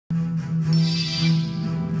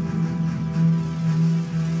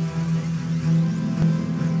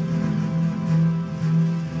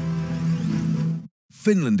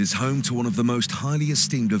Finland is home to one of the most highly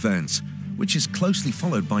esteemed events, which is closely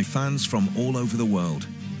followed by fans from all over the world.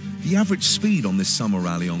 The average speed on this summer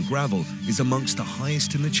rally on gravel is amongst the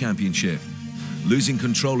highest in the championship. Losing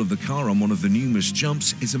control of the car on one of the numerous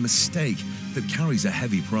jumps is a mistake that carries a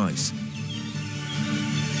heavy price.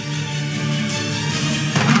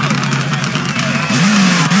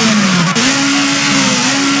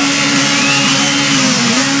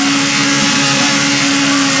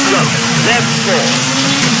 Left 4.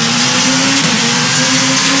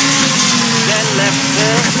 Then left 4,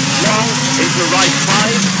 long, into right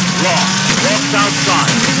 5, long, walks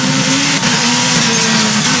outside.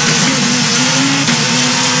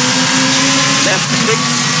 Left 6,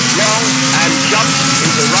 long, and jump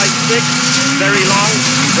into right 6, very long,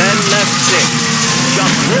 then left 6.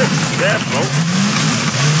 Jump, whoop, careful.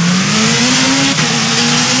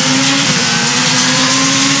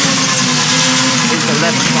 Into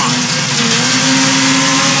left 5.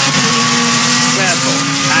 Careful,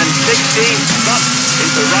 and 60, up,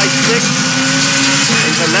 into right 6,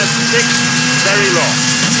 into left 6, very long.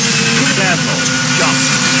 Careful, jump,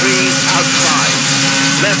 3, outside,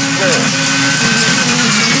 left 4.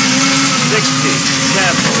 60,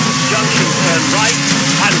 careful, junction turn right,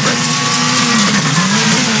 handbrake.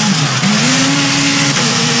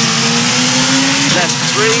 Left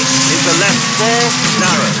 3, into left 4,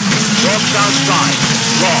 narrow, walks outside,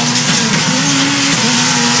 long.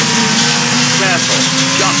 Careful,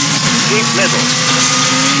 jump, keep middle.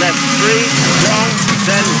 Left 3, long,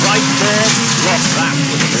 then right 4, lock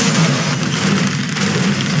backwards.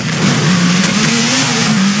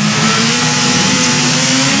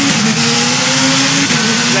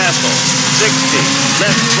 Careful, 60,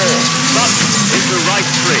 left 4, up, into right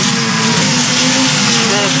 3.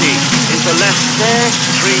 40, into left 4,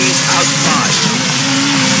 3, outside.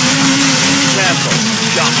 Careful,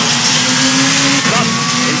 jump. Up,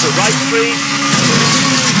 into right 3.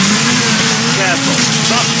 Careful,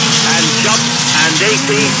 up, and jump, and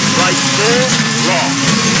 80, right 4, long.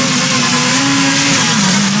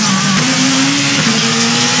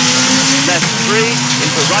 Left 3,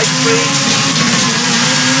 into right 3.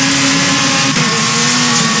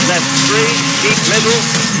 Left 3, keep middle,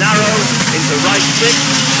 narrow, into right 6,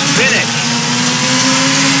 finish.